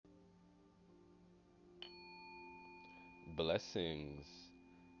Blessings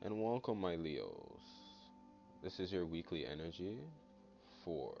and welcome, my Leos. This is your weekly energy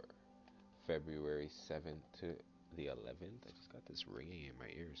for February 7th to the 11th. I just got this ringing in my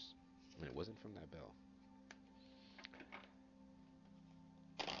ears, and it wasn't from that bell.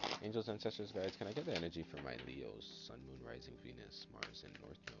 Angels, ancestors, guides, can I get the energy for my Leos? Sun, Moon, Rising, Venus, Mars, and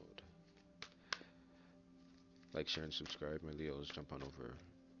North Node. Like, share, and subscribe, my Leos. Jump on over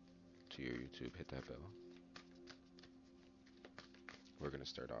to your YouTube, hit that bell. We're going to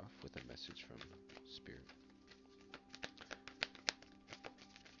start off with a message from Spirit.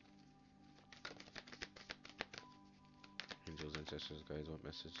 Angels, ancestors, guides, what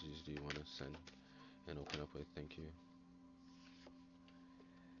messages do you want to send and open up with? Thank you.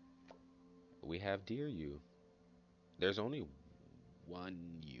 We have Dear You. There's only one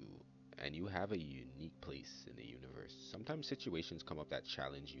you, and you have a unique place in the universe. Sometimes situations come up that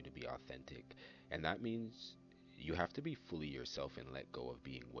challenge you to be authentic, and that means you have to be fully yourself and let go of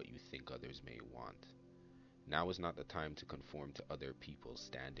being what you think others may want. Now is not the time to conform to other people's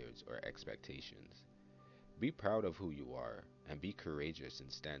standards or expectations. Be proud of who you are, and be courageous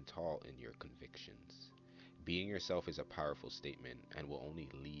and stand tall in your convictions. Being yourself is a powerful statement and will only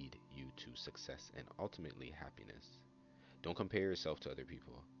lead you to success and ultimately happiness. Don't compare yourself to other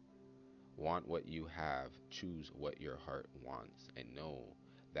people. Want what you have, choose what your heart wants, and know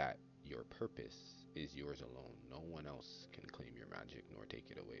that your purpose is yours alone. No one else can claim your magic nor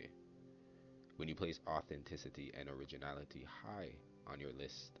take it away. When you place authenticity and originality high on your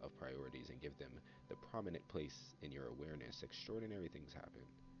list of priorities and give them the prominent place in your awareness, extraordinary things happen.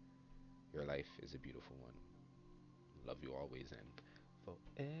 Your life is a beautiful one. Love you always and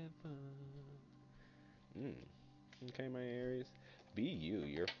forever. Okay, my Aries. Be you.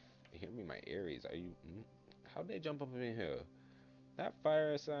 You're. Hear me, my Aries. Are you. How'd they jump up in here? That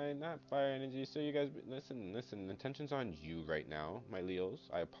fire sign, that fire energy. So, you guys, listen. Attention's on you right now, my Leos.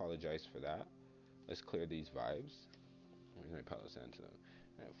 I apologize for that. Let's clear these vibes. Where's my Palo Santo?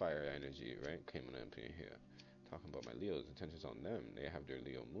 That fire energy, right? Coming up in here. Talking about my Leos. Attention's on them. They have their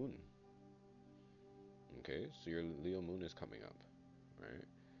Leo moon. Okay, so your Leo moon is coming up, right?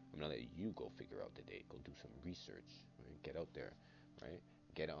 I'm gonna let you go figure out the date. Go do some research, right? Get out there, right?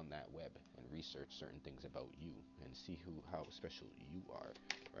 Get on that web and research certain things about you and see how special you are,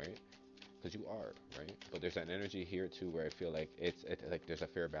 right? Because you are, right? But there's an energy here too where I feel like it's like there's a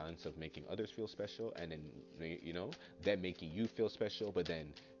fair balance of making others feel special and then them making you feel special, but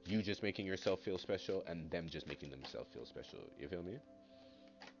then you just making yourself feel special and them just making themselves feel special. You feel me?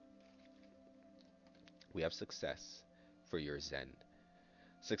 We have success for your Zen.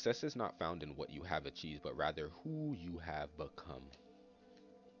 Success is not found in what you have achieved, but rather who you have become.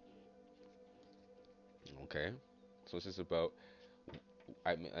 Okay? So this is about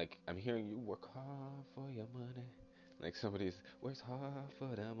I'm hearing you work hard for your money. Like somebody's works hard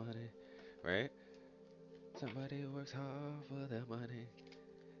for their money, right? Somebody works hard for their money.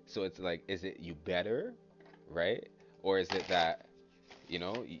 So it's like, is it you better, right? Or is it that, you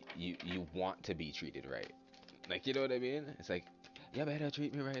want to be treated right? Like, you know what I mean? It's like, you better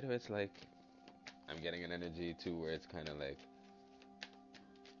treat me right, or it's like, I'm getting an energy too where it's kind of like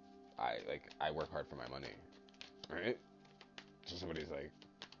I work hard for my money, right? So somebody's like,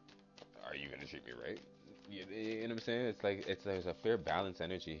 are you gonna treat me right? You know what I'm saying? It's like there's a fair balance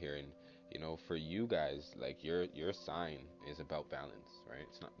energy here, and for you guys, like your sign is about balance, right?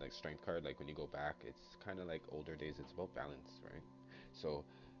 It's not like strength card. Like when you go back, it's kind of like older days. It's about balance, right? So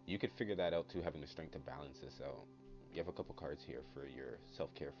you could figure that out too, having the strength to balance this out. You have a couple cards here for your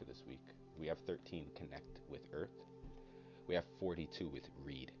self care for this week. We have 13 connect with Earth. We have 42 with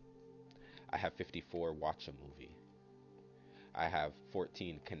read. I have 54 watch a movie. I have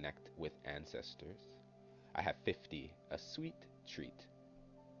 14 connect with ancestors. I have 50 a sweet treat.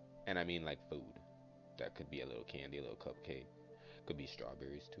 And I mean like food. That could be a little candy, a little cupcake. Could be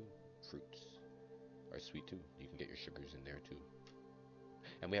strawberries too. Fruits are sweet too. You can get your sugars in there too.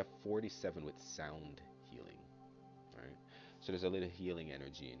 And we have 47 with sound healing, right? So there's a little healing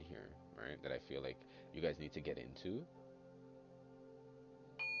energy in here, right? That I feel like you guys need to get into,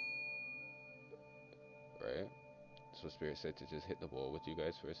 right? So Spirit said to just hit the ball with you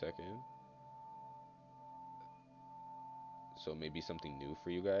guys for a second. So maybe something new for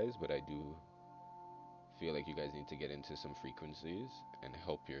you guys, but I do feel like you guys need to get into some frequencies and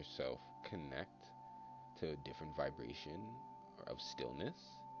help yourself connect to a different vibration of stillness,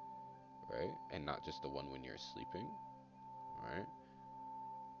 right? And not just the one when you're sleeping, right?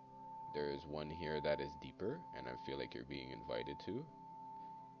 There is one here that is deeper, and I feel like you're being invited to,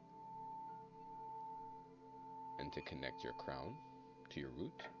 and to connect your crown to your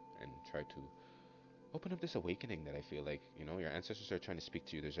root and try to open up this awakening that I feel like, your ancestors are trying to speak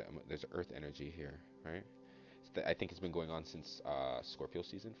to you. There's a earth energy here, right? I think it's been going on since Scorpio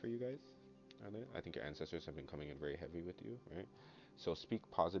season for you guys. I think your ancestors have been coming in very heavy with you, right? So speak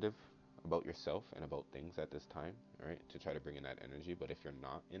positive about yourself and about things at this time, right? To try to bring in that energy. But if you're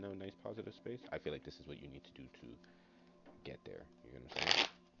not in a nice positive space, I feel like this is what you need to do to get there. You know what I'm saying?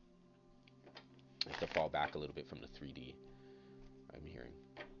 Like to fall back a little bit from the 3D. I'm hearing,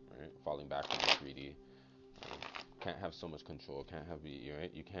 right? Falling back from the 3D. Can't have so much control. Can't have you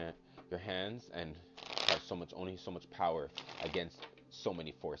right. You can't. Your hands and have only so much power against so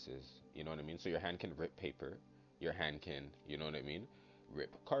many forces. You know what I mean? So your hand can rip paper. Your hand can, you know what I mean,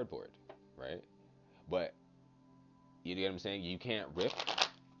 rip cardboard, right? But you get what I'm saying? You can't rip,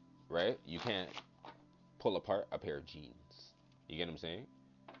 right? You can't pull apart a pair of jeans. You get what I'm saying?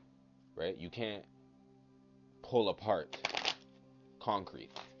 Right? You can't pull apart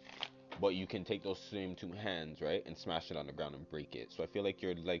concrete. But you can take those same two hands, right, and smash it on the ground and break it. So I feel like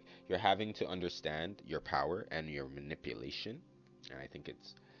you're having to understand your power and your manipulation. And I think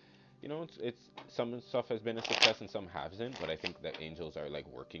it's some stuff has been a success and some hasn't, but I think that angels are like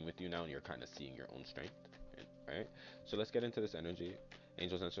working with you now and you're kind of seeing your own strength, right? So let's get into this energy.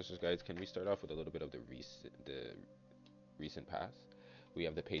 Angels, ancestors, guides, can we start off with a little bit of the recent past? We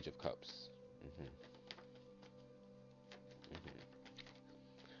have the Page of Cups. hmm hmm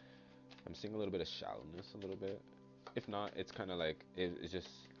I'm seeing a little bit of shallowness, a little bit. If not, it's kind of like it's just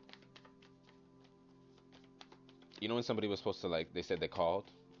when somebody was supposed to like they said they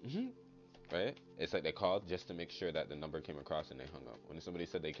called, hmm right? It's like they called just to make sure that the number came across and they hung up. When somebody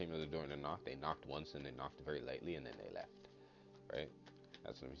said they came to the door and they knocked once and they knocked very lightly and then they left, right?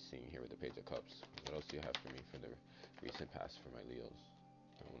 That's what I'm seeing here with the Page of Cups. What else do you have for me for the recent past for my Leos?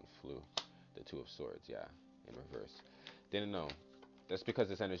 That one flew. The Two of Swords, yeah, in reverse. Didn't know. That's because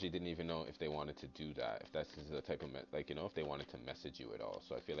this energy didn't even know if they wanted to do that. If that's the type of if they wanted to message you at all.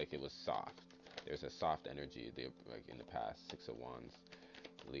 So I feel like it was soft. There's a soft energy there, like in the past. Six of Wands,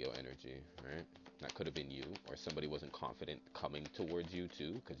 Leo energy, right? That could have been you, or somebody wasn't confident coming towards you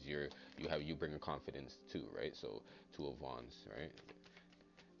too, because you bring a confidence too, right? So Two of Wands, right?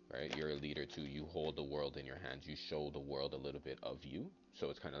 Right? You're a leader too. You hold the world in your hands. You show the world a little bit of you. So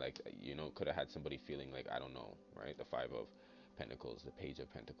it's kind of like, could have had somebody feeling like, I don't know, right? The Five of Pentacles, the Page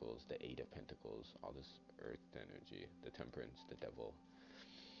of Pentacles, the Eight of Pentacles, all this earth energy, the Temperance, the Devil,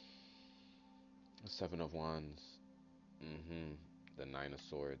 the Seven of Wands, the Nine of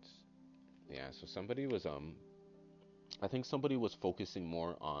Swords. Yeah, so I think somebody was focusing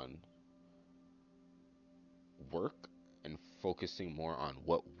more on work and focusing more on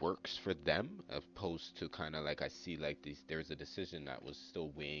what works for them opposed to kind of like I see like there's a decision that was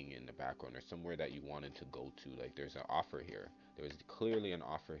still weighing in the background or somewhere that you wanted to go to, like there's an offer here, there was clearly an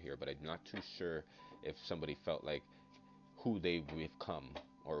offer here, but I'm not too sure if somebody felt like who they would become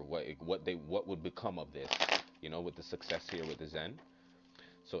or what would become of this, with the success here with the Zen.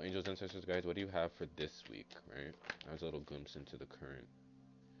 So angels, ancestors, guys, what do you have for this week, right? That was a little glimpse into the current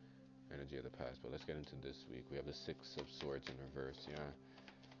energy of the past, but let's get into this week. We have the Six of Swords in reverse. Yeah.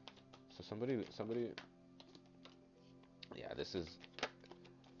 So yeah,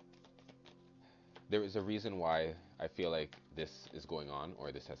 there is a reason why I feel like this is going on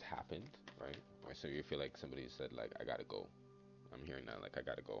or this has happened, right? Or so you feel like somebody said like I gotta go. I'm hearing that like I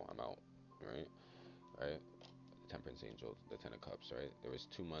gotta go. I'm out, right? Right? Temperance angel, the Ten of Cups, right? There was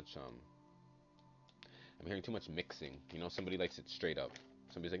too much. I'm hearing too much mixing. Somebody likes it straight up.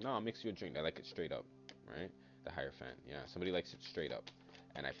 Somebody's like, no, I'll mix you a drink. I like it straight up, right? The Hierophant, yeah. Somebody likes it straight up,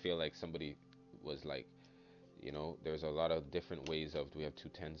 and I feel like somebody was like, there's a lot of different ways of. We have two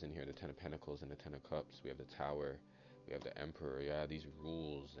tens in here, the Ten of Pentacles and the Ten of Cups. We have the Tower, we have the Emperor. Yeah, these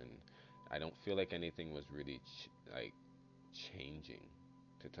rules, and I don't feel like anything was really like changing,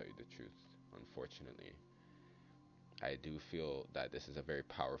 to tell you the truth. Unfortunately, I do feel that this is a very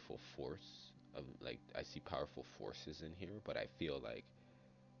powerful force. Of like, I see powerful forces in here, but I feel like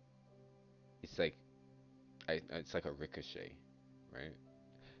it's like it's like a ricochet, right?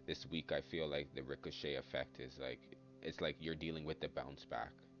 This week, I feel like the ricochet effect is like it's like you're dealing with the bounce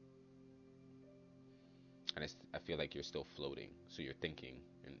back, and I feel like you're still floating, so you're thinking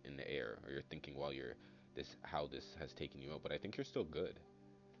in the air, or you're thinking while you're this how this has taken you out. But I think you're still good.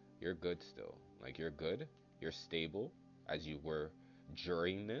 You're good still. Like you're good. You're stable as you were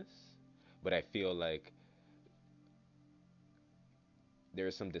during this. But I feel like there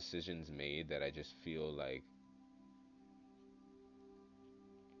are some decisions made that I just feel like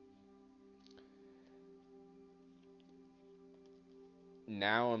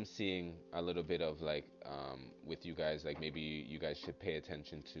now I'm seeing a little bit of like with you guys, like maybe you guys should pay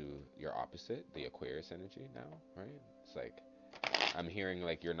attention to your opposite, the Aquarius energy now, right? It's like I'm hearing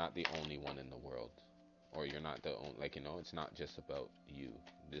like you're not the only one in the world, or you're not the only, like, you know, it's not just about you.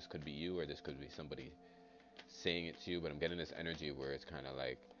 This could be you, or this could be somebody saying it to you, but I'm getting this energy where it's kind of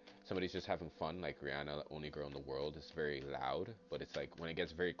like somebody's just having fun, like Rihanna, only girl in the world. It's very loud, but it's like when it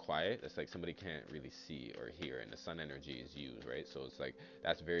gets very quiet, it's like somebody can't really see or hear, and the sun energy is used, right? So it's like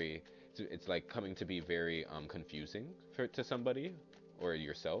that's very, it's like coming to be very confusing for to somebody or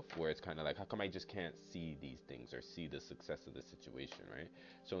yourself, where it's kind of like, how come I just can't see these things or see the success of the situation, right?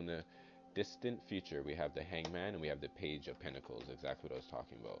 So in the distant future, we have the Hangman and we have the Page of Pentacles, exactly what I was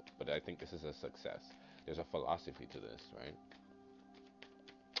talking about. But I think this is a success. There's a philosophy to this, right?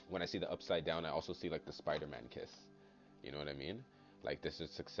 When I see the upside down, I also see like the Spider-Man kiss. You know what I mean? Like this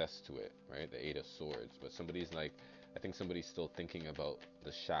is success to it, right? The Eight of Swords. But somebody's like, I think somebody's still thinking about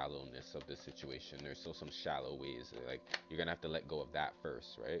the shallowness of the situation. There's still some shallow ways. Like you're gonna have to let go of that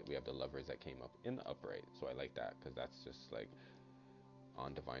first, right? We have the Lovers that came up in the upright, so I like that because that's just like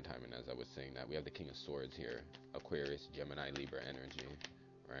on divine timing. As I was saying that, we have the King of Swords here, Aquarius, Gemini, Libra energy,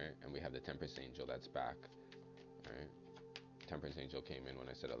 right? And we have the Temperance Angel that's back, right? Temperance Angel came in when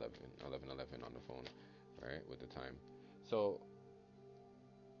I said 11, 11, 11 on the phone, right, with the time. So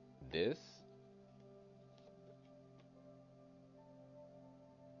this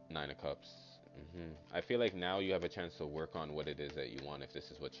Nine of Cups. I feel like now you have a chance to work on what it is that you want, if this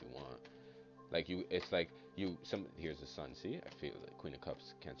is what you want. Like you, it's like you. Some here's the Sun. See, I feel like Queen of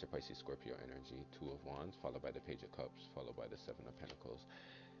Cups, Cancer, Pisces, Scorpio energy. Two of Wands, followed by the Page of Cups, followed by the Seven of Pentacles.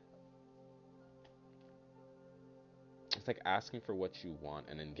 It's like asking for what you want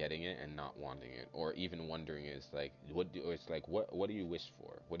and then getting it and not wanting it, or even wondering is like what do, it's like what do you wish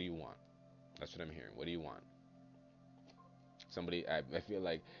for, what do you want? That's what I'm hearing. What do you want? Somebody, I feel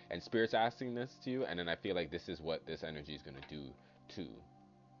like, and spirit's asking this to you, and then I feel like this is what this energy is going to do too.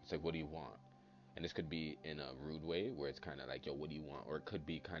 It's like, what do you want? And this could be in a rude way where it's kind of like, yo, what do you want? Or it could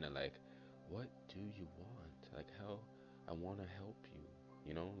be kind of like, what do you want? Like, how I want to help you.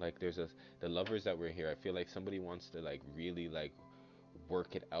 You know, like there's the Lovers that we're here. I feel like somebody wants to like really like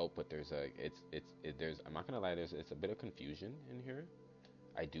work it out, but there's a, there's, I'm not gonna lie, there's, it's a bit of confusion in here.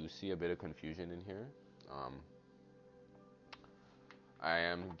 I do see a bit of confusion in here. Um, I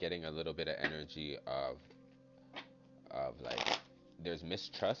am getting a little bit of energy of like there's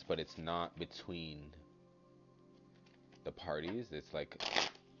mistrust, but it's not between the parties. It's like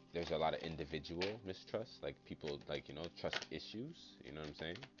there's a lot of individual mistrust, like people, like, you know, trust issues. You know what I'm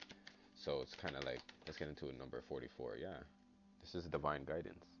saying? So it's kind of like, let's get into a number 44. Yeah, this is divine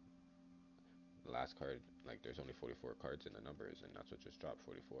guidance. The last card, like there's only 44 cards in the numbers, and that's what just dropped,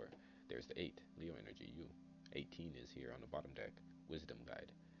 44. There's the 8, Leo energy, you. 18 is here on the bottom deck, wisdom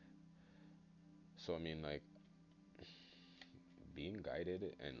guide. So I mean, like, being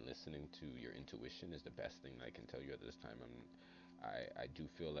guided and listening to your intuition is the best thing I can tell you at this time. I do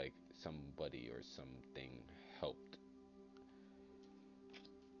feel like somebody or something helped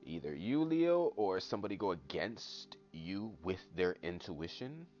either you, Leo, or somebody go against you with their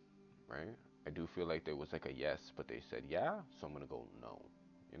intuition, right? I do feel like there was like a yes, but they said yeah, so I'm gonna go no.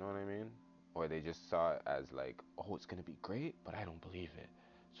 You know what I mean? Or they just saw it as like, oh, it's gonna be great, but I don't believe it.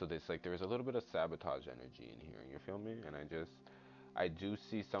 So there's like there's a little bit of sabotage energy in here. You feel me? And I do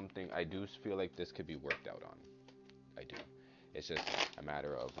see something. I do feel like this could be worked out on. I do. It's just a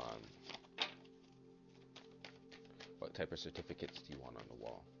matter of what type of certificates do you want on the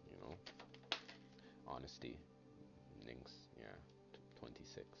wall? You know, honesty, Nings, yeah,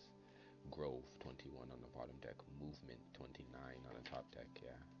 26. Growth, 21 on the bottom deck. Movement, 29 on the top deck.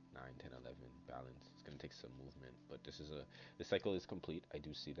 Yeah, 9, 10, 11. Balance. It's gonna take some movement, but the cycle is complete. I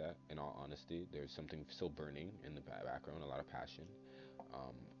do see that. In all honesty, there's something still burning in the background. A lot of passion.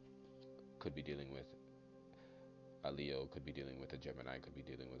 Um, could be dealing with a Leo. Could be dealing with a Gemini. Could be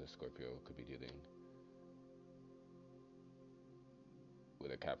dealing with a Scorpio. Could be dealing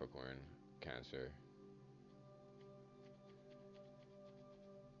with a Capricorn, Cancer.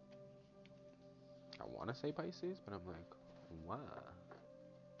 I want to say Pisces, but I'm like, why?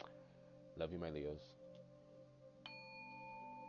 Love you, my Leos.